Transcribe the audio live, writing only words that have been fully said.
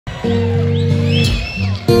Are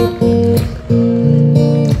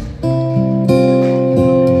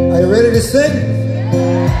you ready to sing?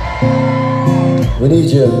 We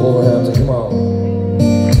need you, Wolverhampton. Come on.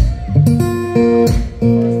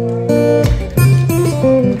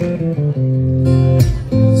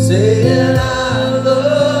 Saying I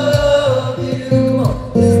love you. Come on.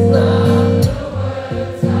 It's not the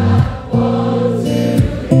words I want to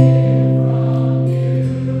hear from you.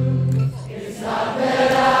 It's not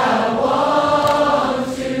that I want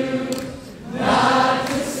you not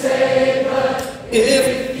to say, but if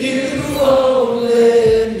you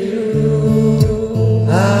only knew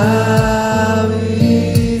how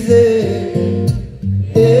easy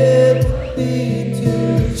it would be to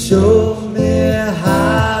show me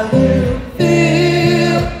how you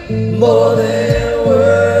feel. More than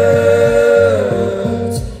words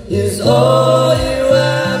is all you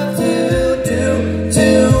have to do to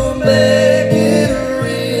make it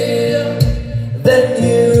real. Then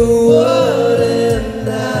you wouldn't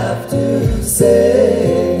have to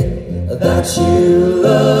say that you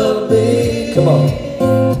love me. Come on.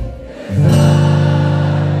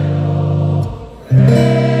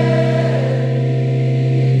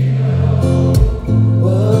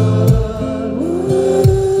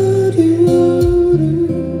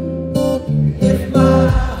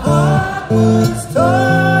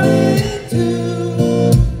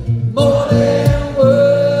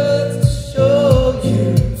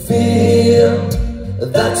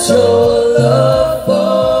 That your love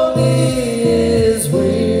for me is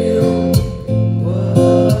real.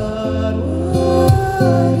 What would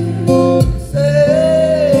you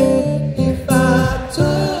say if I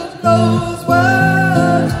took those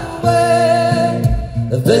words away?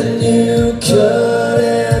 Then you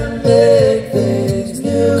couldn't make things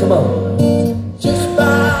new. Come on. Just by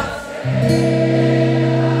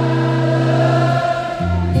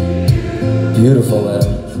beautiful, man.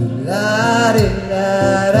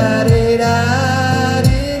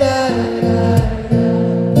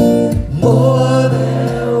 More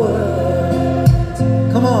than words.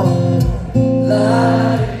 Come on.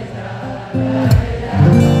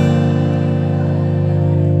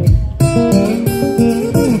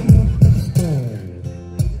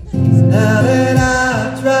 Now that I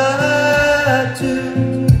tried to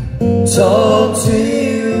talk to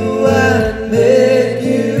you and make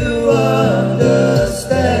you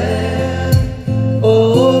understand,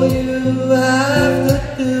 all you have to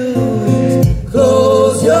do is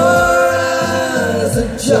close your eyes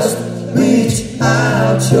and just reach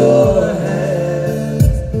out your hands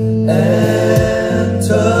and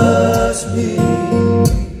touch me.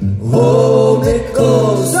 Hold me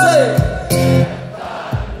close.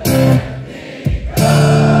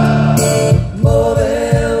 More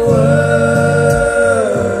than words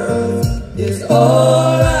is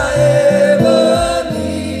all I ever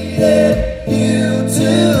needed you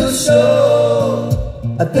to show.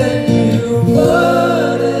 Then you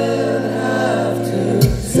wouldn't have to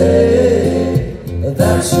say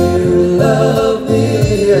that you love me.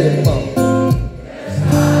 Come on.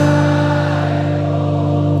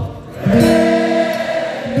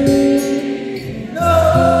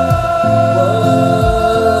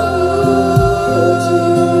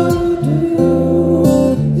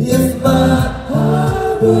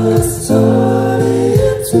 Was torn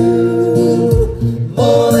into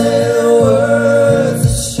more than words to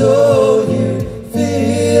show you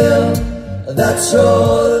feel that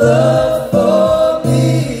your love for me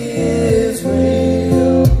is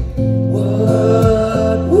real.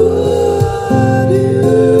 What would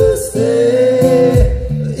you say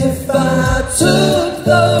if I took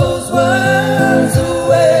those words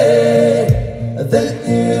away? Then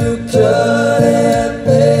you couldn't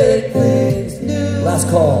make things new. Last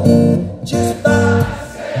call. Just by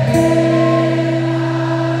saying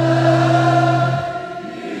I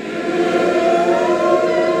love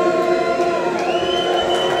you.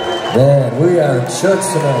 Man, we are in church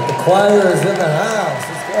tonight. The choir is in the house.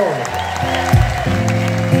 Let's go.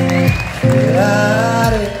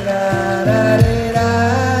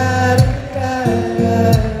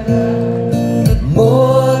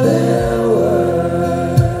 More than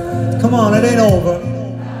words. Come on, it ain't over.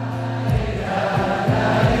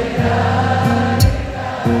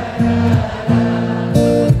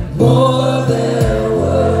 More than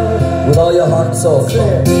words. With all your heart and soul. Come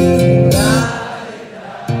on.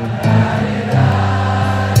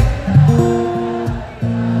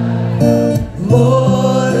 More